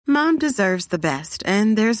Mom deserves the best,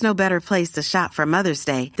 and there's no better place to shop for Mother's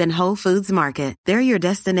Day than Whole Foods Market. They're your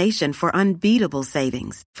destination for unbeatable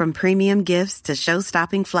savings, from premium gifts to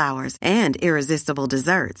show-stopping flowers and irresistible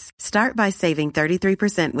desserts. Start by saving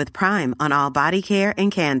 33% with Prime on all body care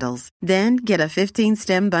and candles. Then get a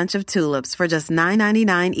 15-stem bunch of tulips for just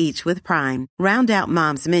 $9.99 each with Prime. Round out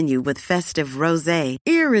Mom's menu with festive rosé,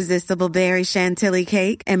 irresistible berry chantilly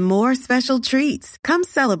cake, and more special treats. Come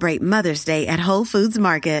celebrate Mother's Day at Whole Foods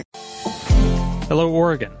Market. Hello,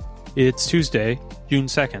 Oregon. It's Tuesday, June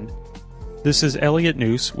 2nd. This is Elliot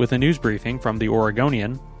Noose with a news briefing from The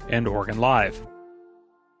Oregonian and Oregon Live.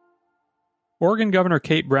 Oregon Governor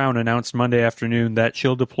Kate Brown announced Monday afternoon that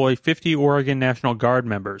she'll deploy 50 Oregon National Guard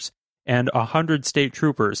members and 100 state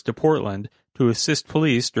troopers to Portland to assist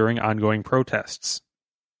police during ongoing protests.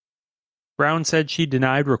 Brown said she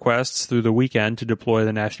denied requests through the weekend to deploy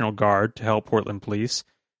the National Guard to help Portland police,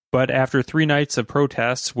 but after 3 nights of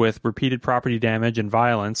protests with repeated property damage and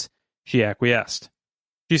violence, she acquiesced.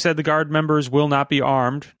 She said the Guard members will not be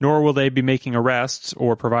armed, nor will they be making arrests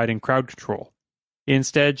or providing crowd control.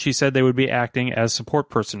 Instead, she said they would be acting as support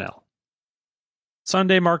personnel.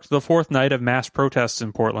 Sunday marked the 4th night of mass protests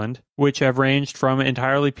in Portland, which have ranged from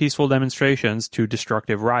entirely peaceful demonstrations to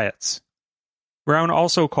destructive riots. Brown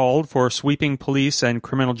also called for sweeping police and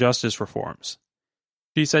criminal justice reforms.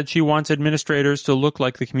 She said she wants administrators to look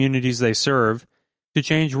like the communities they serve, to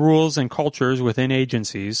change rules and cultures within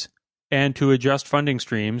agencies, and to adjust funding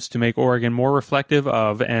streams to make Oregon more reflective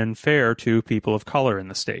of and fair to people of color in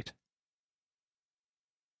the state.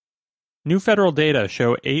 New federal data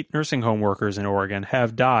show 8 nursing home workers in Oregon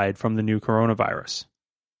have died from the new coronavirus.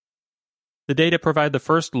 The data provide the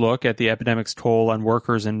first look at the epidemic's toll on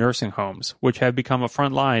workers in nursing homes, which have become a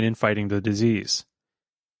front line in fighting the disease.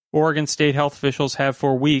 Oregon state health officials have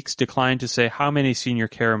for weeks declined to say how many senior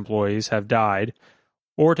care employees have died,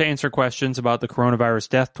 or to answer questions about the coronavirus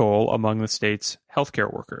death toll among the state's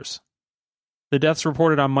healthcare workers. The deaths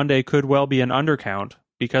reported on Monday could well be an undercount,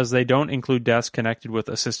 because they don't include deaths connected with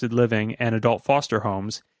assisted living and adult foster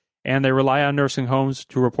homes, and they rely on nursing homes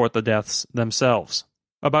to report the deaths themselves.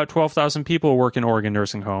 About 12,000 people work in Oregon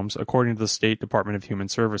nursing homes, according to the State Department of Human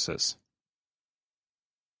Services.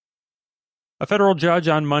 A federal judge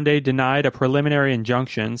on Monday denied a preliminary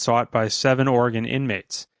injunction sought by 7 Oregon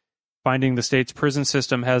inmates, finding the state's prison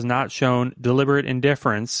system has not shown deliberate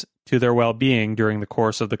indifference to their well-being during the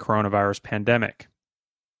course of the coronavirus pandemic.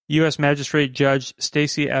 U.S. Magistrate Judge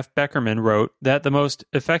Stacey F. Beckerman wrote that the most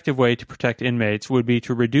effective way to protect inmates would be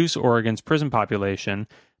to reduce Oregon's prison population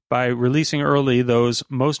by releasing early those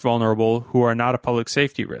most vulnerable who are not a public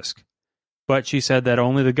safety risk. But she said that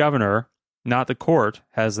only the governor, not the court,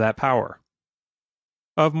 has that power.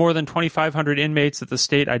 Of more than 2,500 inmates that the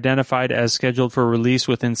state identified as scheduled for release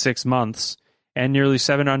within 6 months, and nearly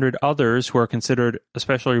 700 others who are considered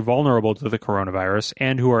especially vulnerable to the coronavirus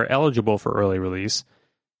and who are eligible for early release,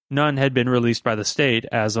 none had been released by the state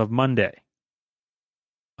as of Monday.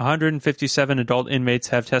 157 adult inmates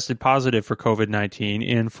have tested positive for COVID-19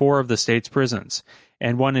 in 4 of the state's prisons,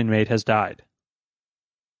 and 1 inmate has died.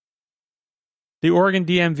 The Oregon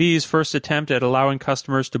DMV's first attempt at allowing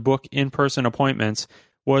customers to book in-person appointments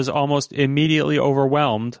was almost immediately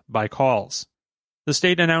overwhelmed by calls. The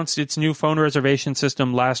state announced its new phone reservation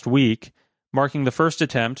system last week, marking the first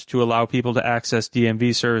attempt to allow people to access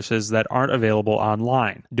DMV services that aren't available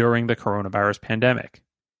online during the coronavirus pandemic.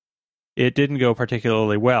 It didn't go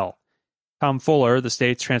particularly well. Tom Fuller, the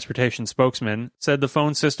state's transportation spokesman, said the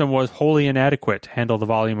phone system was wholly inadequate to handle the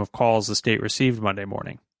volume of calls the state received Monday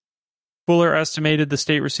morning. Fuller estimated the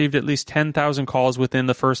state received at least 10,000 calls within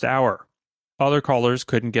the first hour. Other callers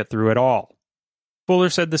couldn't get through at all.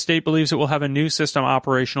 Fuller said the state believes it will have a new system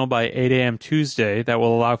operational by 8 a.m. Tuesday that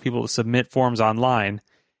will allow people to submit forms online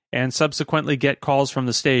and subsequently get calls from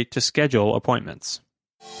the state to schedule appointments.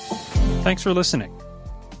 Thanks for listening.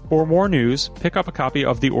 For more news, pick up a copy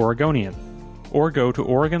of The Oregonian or go to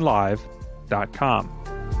OregonLive.com.